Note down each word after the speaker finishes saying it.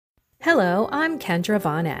Hello, I'm Kendra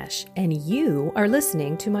Von Esch, and you are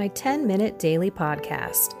listening to my 10-minute daily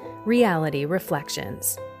podcast, Reality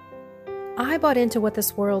Reflections. I bought into what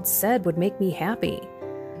this world said would make me happy.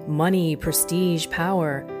 Money, prestige,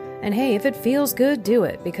 power. And hey, if it feels good, do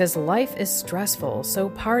it, because life is stressful, so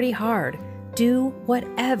party hard. Do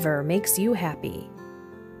whatever makes you happy.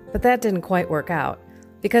 But that didn't quite work out,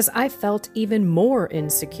 because I felt even more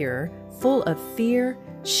insecure, full of fear,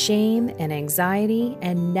 shame, and anxiety,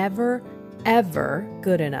 and never, ever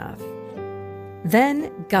good enough.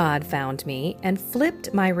 Then God found me and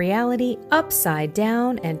flipped my reality upside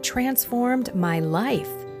down and transformed my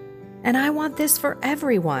life. And I want this for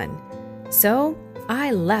everyone. So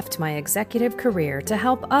I left my executive career to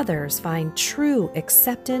help others find true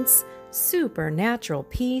acceptance, supernatural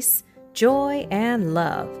peace, joy, and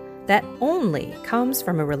love that only comes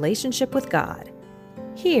from a relationship with God.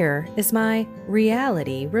 Here is my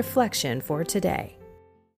reality reflection for today.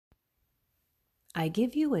 I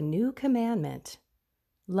give you a new commandment.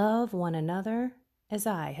 Love one another as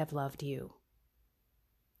I have loved you.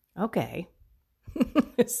 Okay,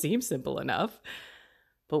 it seems simple enough,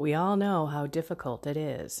 but we all know how difficult it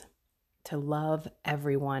is to love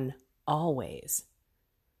everyone always.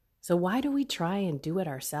 So why do we try and do it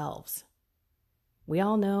ourselves? We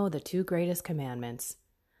all know the two greatest commandments.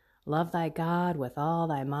 Love thy God with all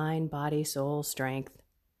thy mind, body, soul, strength,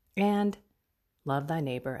 and love thy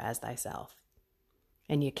neighbor as thyself.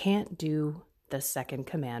 And you can't do the second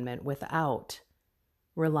commandment without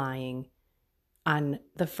relying on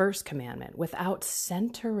the first commandment, without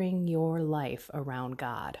centering your life around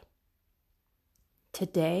God.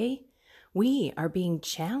 Today, we are being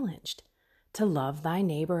challenged to love thy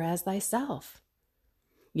neighbor as thyself.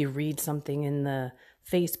 You read something in the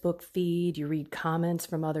Facebook feed, you read comments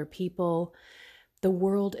from other people. The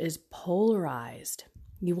world is polarized.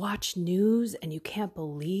 You watch news and you can't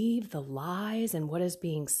believe the lies and what is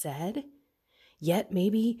being said. Yet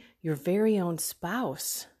maybe your very own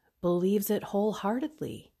spouse believes it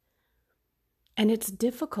wholeheartedly. And it's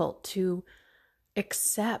difficult to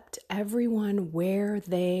accept everyone where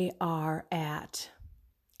they are at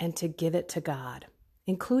and to give it to God,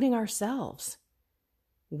 including ourselves.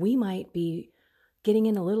 We might be getting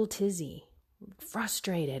in a little tizzy,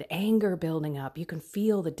 frustrated, anger building up. You can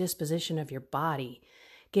feel the disposition of your body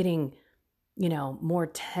getting, more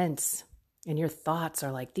tense. And your thoughts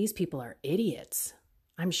are like, these people are idiots.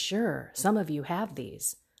 I'm sure some of you have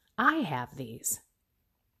these. I have these.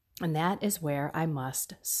 And that is where I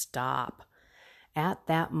must stop at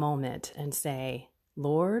that moment and say,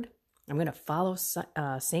 Lord, I'm going to follow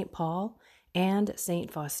St. Paul and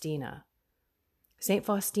St. Faustina. St.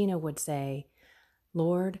 Faustina would say,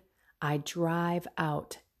 Lord, I drive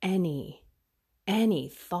out any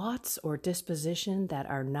thoughts or disposition that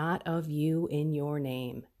are not of you in your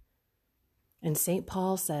name. And St.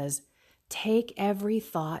 Paul says, take every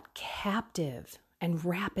thought captive and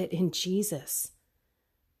wrap it in Jesus.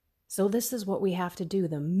 So this is what we have to do.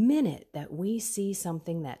 The minute that we see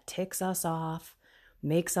something that ticks us off,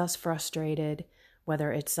 makes us frustrated,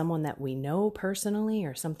 whether it's someone that we know personally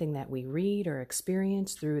or something that we read or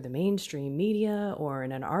experience through the mainstream media or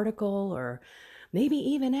in an article or maybe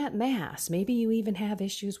even at Mass. Maybe you even have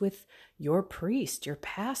issues with your priest, your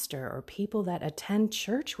pastor, or people that attend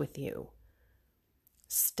church with you.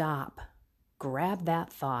 Stop. Grab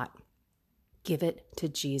that thought. Give it to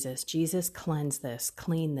Jesus. Jesus, cleanse this,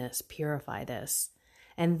 clean this, purify this.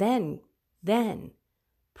 And then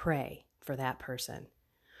pray for that person.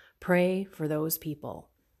 Pray for those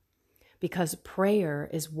people, because prayer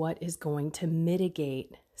is what is going to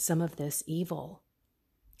mitigate some of this evil.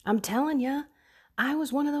 I'm telling you, I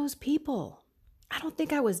was one of those people. I don't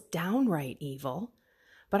think I was downright evil,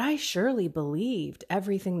 but I surely believed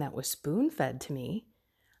everything that was spoon-fed to me.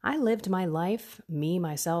 I lived my life, me,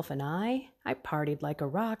 myself, and I partied like a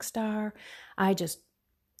rock star. I just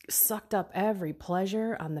sucked up every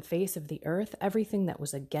pleasure on the face of the earth, everything that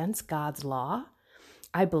was against God's law.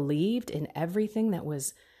 I believed in everything that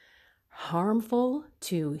was harmful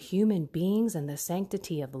to human beings and the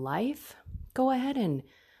sanctity of life. Go ahead and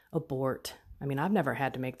abort. I mean, I've never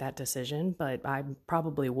had to make that decision, but I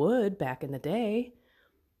probably would back in the day.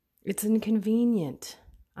 It's inconvenient.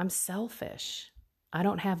 I'm selfish. I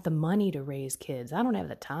don't have the money to raise kids. I don't have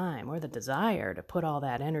the time or the desire to put all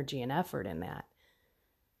that energy and effort in that.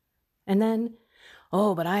 And then,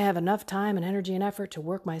 but I have enough time and energy and effort to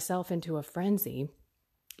work myself into a frenzy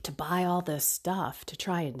to buy all this stuff, to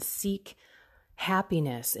try and seek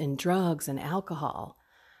happiness in drugs and alcohol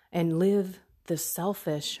and live the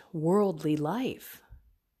selfish, worldly life.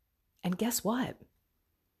 And guess what?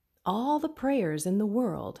 All the prayers in the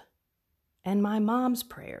world and my mom's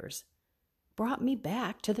prayers brought me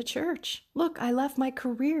back to the church. Look, I left my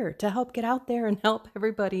career to help get out there and help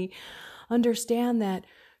everybody understand that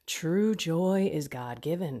true joy is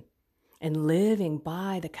God-given. And living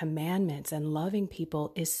by the commandments and loving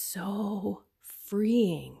people is so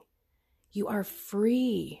freeing. You are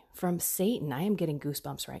free from Satan. I am getting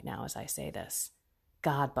goosebumps right now as I say this.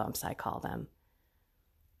 God bumps, I call them.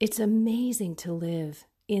 It's amazing to live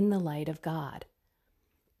in the light of God.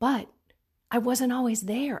 But I wasn't always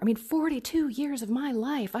there. 42 years of my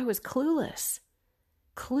life, I was clueless.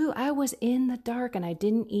 I was in the dark and I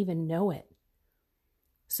didn't even know it.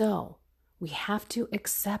 So we have to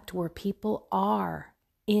accept where people are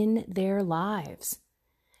in their lives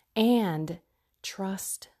and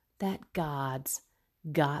trust that God's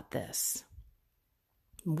got this.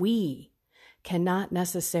 We cannot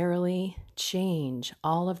necessarily change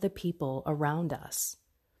all of the people around us.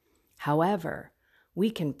 However, we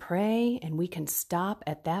can pray and we can stop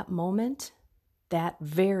at that moment, that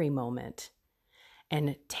very moment,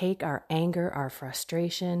 and take our anger, our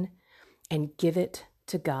frustration, and give it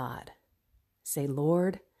to God. Say,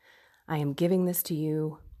 Lord, I am giving this to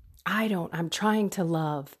you. I'm trying to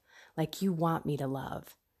love like you want me to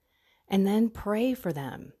love. And then pray for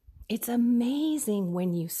them. It's amazing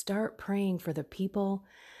when you start praying for the people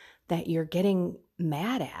that you're getting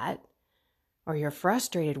mad at, or you're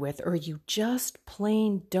frustrated with, or you just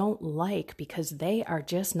plain don't like because they are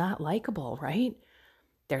just not likable, right?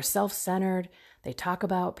 They're self-centered. They talk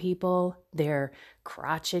about people. They're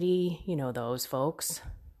crotchety, those folks.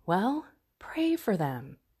 Well, pray for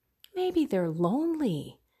them. Maybe they're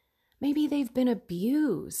lonely. Maybe they've been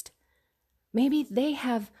abused. Maybe they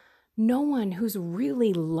have no one who's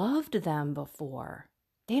really loved them before.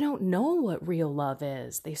 They don't know what real love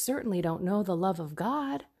is. They certainly don't know the love of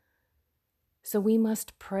God. So we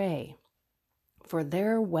must pray for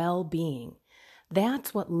their well-being.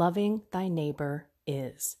 That's what loving thy neighbor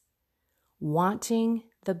is. Wanting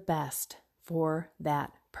the best for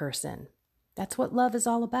that person. That's what love is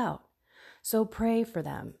all about. So pray for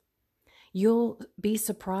them. You'll be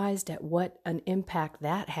surprised at what an impact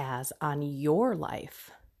that has on your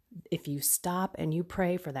life if you stop and you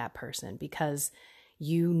pray for that person, because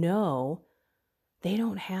you know they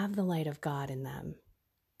don't have the light of God in them.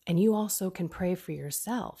 And you also can pray for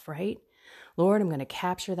yourself, right? Lord, I'm going to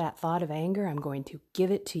capture that thought of anger. I'm going to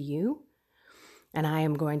give it to you. And I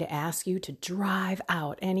am going to ask you to drive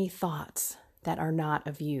out any thoughts that are not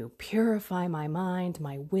of you. Purify my mind,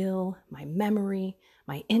 my will, my memory,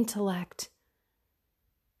 my intellect,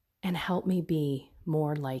 and help me be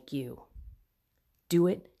more like you. Do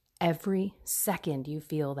it every second you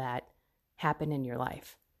feel that happen in your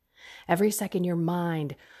life. Every second your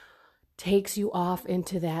mind takes you off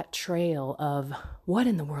into that trail of what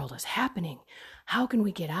in the world is happening? How can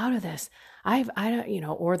we get out of this?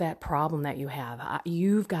 Or that problem that you have.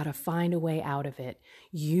 You've got to find a way out of it.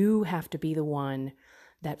 You have to be the one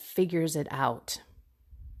that figures it out.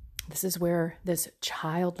 This is where this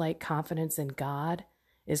childlike confidence in God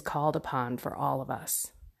is called upon for all of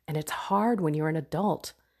us. And it's hard when you're an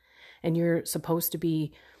adult and you're supposed to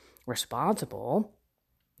be responsible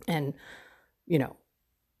and,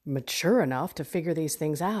 mature enough to figure these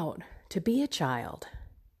things out. To be a child,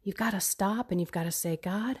 you've got to stop and you've got to say,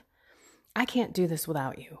 God, I can't do this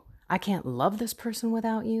without you. I can't love this person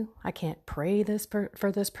without you. I can't pray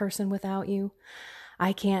for this person without you.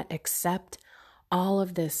 I can't accept all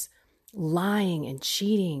of this lying and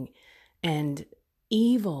cheating and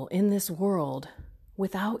evil in this world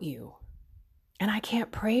without you. And I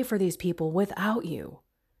can't pray for these people without you.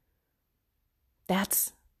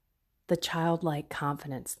 That's the childlike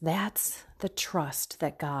confidence. That's the trust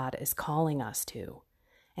that God is calling us to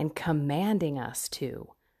and commanding us to,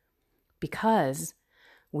 because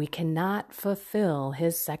we cannot fulfill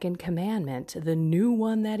his second commandment, the new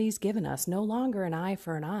one that he's given us, no longer an eye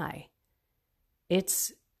for an eye.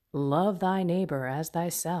 It's love thy neighbor as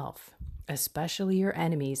thyself, especially your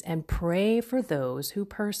enemies, and pray for those who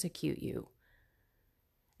persecute you.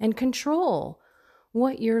 And control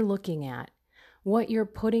what you're looking at, what you're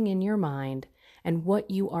putting in your mind, and what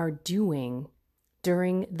you are doing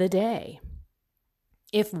during the day.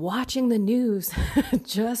 If watching the news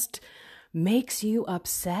just makes you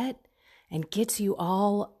upset and gets you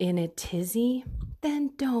all in a tizzy, then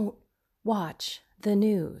don't watch the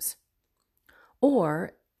news.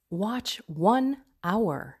 Or watch 1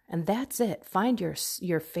 hour, and that's it. Find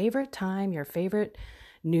your favorite time, your favorite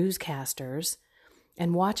newscasters,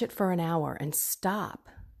 and watch it for an hour and stop.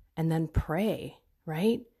 And then pray,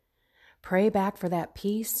 right? Pray back for that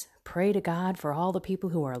peace. Pray to God for all the people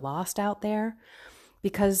who are lost out there.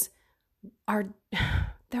 Because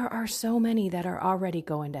There are so many that are already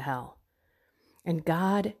going to hell. And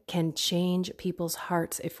God can change people's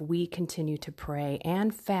hearts if we continue to pray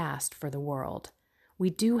and fast for the world. We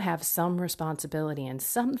do have some responsibility and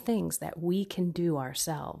some things that we can do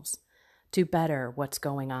ourselves to better what's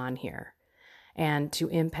going on here and to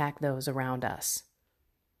impact those around us.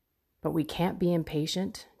 But we can't be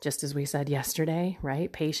impatient, just as we said yesterday,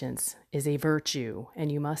 right? Patience is a virtue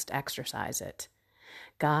and you must exercise it.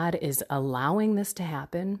 God is allowing this to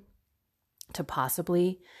happen to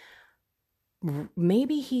possibly,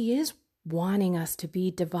 maybe he is wanting us to be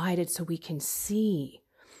divided so we can see.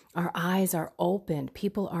 Our eyes are opened.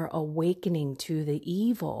 People are awakening to the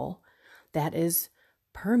evil that is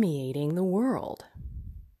permeating the world.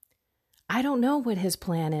 I don't know what his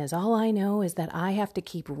plan is. All I know is that I have to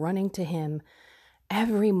keep running to him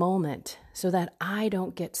every moment so that I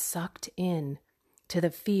don't get sucked in to the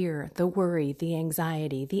fear, the worry, the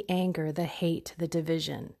anxiety, the anger, the hate, the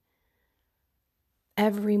division.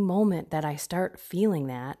 Every moment that I start feeling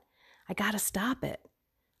that, I got to stop it.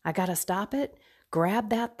 I got to stop it, grab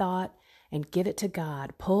that thought, and give it to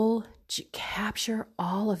God. Capture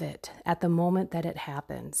all of it at the moment that it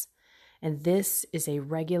happens. And this is a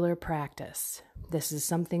regular practice. This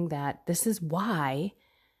is why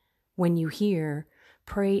when you hear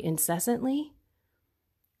pray incessantly,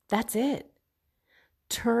 that's it.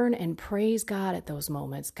 Turn and praise God at those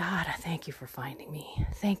moments. God, I thank you for finding me.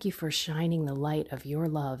 Thank you for shining the light of your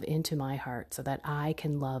love into my heart so that I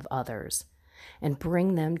can love others and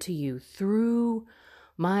bring them to you through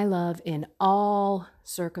my love in all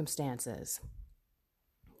circumstances.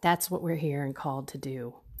 That's what we're here and called to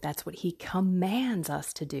do. That's what he commands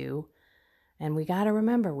us to do. And we got to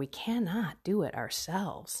remember, we cannot do it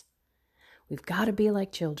ourselves. We've got to be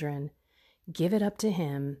like children, give it up to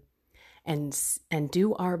him, and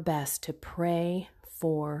do our best to pray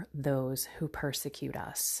for those who persecute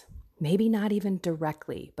us. Maybe not even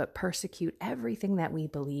directly, but persecute everything that we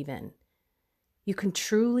believe in. You can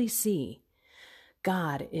truly see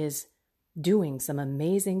God is doing some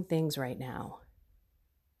amazing things right now.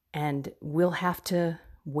 And we'll have to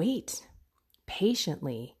wait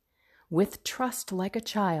patiently with trust like a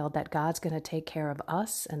child that God's going to take care of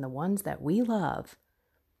us and the ones that we love,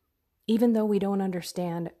 even though we don't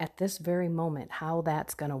understand at this very moment how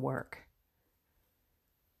that's going to work.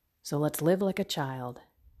 So let's live like a child,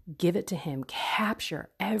 give it to him, capture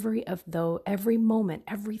every moment,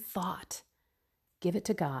 every thought, give it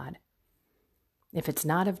to God. If it's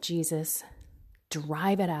not of Jesus,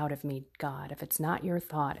 drive it out of me, God. If it's not your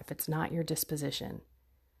thought, if it's not your disposition,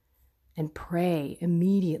 and pray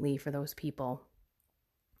immediately for those people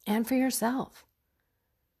and for yourself.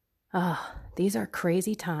 These are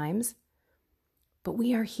crazy times, but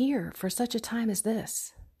we are here for such a time as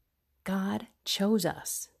this. God chose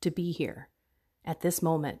us to be here at this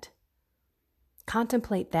moment.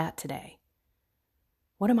 Contemplate that today.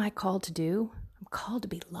 What am I called to do? I'm called to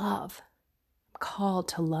be love. I'm called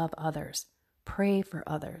to love others, pray for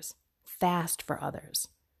others, fast for others.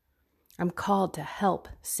 I'm called to help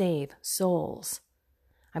save souls.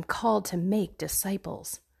 I'm called to make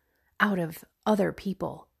disciples out of other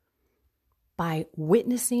people by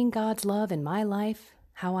witnessing God's love in my life,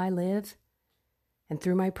 how I live, and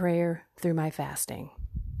through my prayer, through my fasting.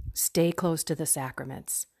 Stay close to the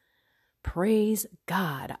sacraments. Praise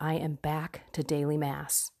God, I am back to daily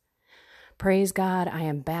Mass. Praise God, I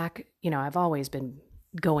am back. I've always been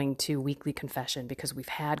going to weekly confession because we've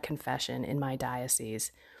had confession in my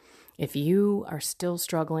diocese. If you are still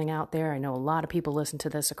struggling out there, I know a lot of people listen to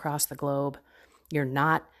this across the globe. You're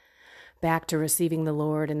not back to receiving the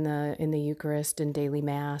Lord in the Eucharist and daily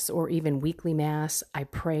Mass or even weekly Mass. I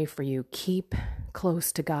pray for you. Keep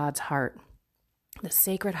close to God's heart. The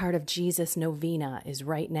Sacred Heart of Jesus novena is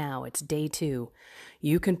right now. It's day 2.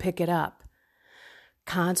 You can pick it up.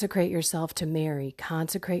 Consecrate yourself to Mary.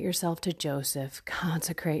 Consecrate yourself to Joseph.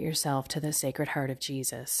 Consecrate yourself to the Sacred Heart of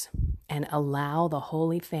Jesus. And allow the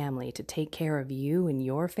Holy Family to take care of you and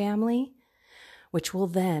your family, which will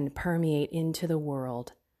then permeate into the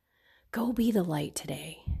world. Go be the light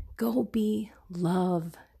today. Go be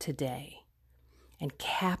love today. And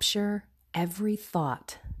capture every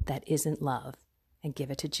thought that isn't love and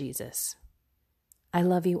give it to Jesus. I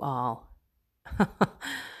love you all.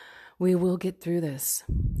 We will get through this.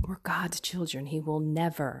 We're God's children. He will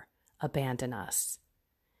never abandon us.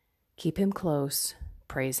 Keep him close.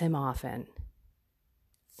 Praise him often.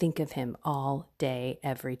 Think of him all day,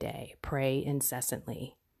 every day. Pray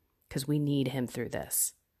incessantly because we need him through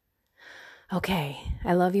this. Okay,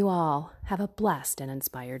 I love you all. Have a blessed and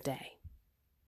inspired day.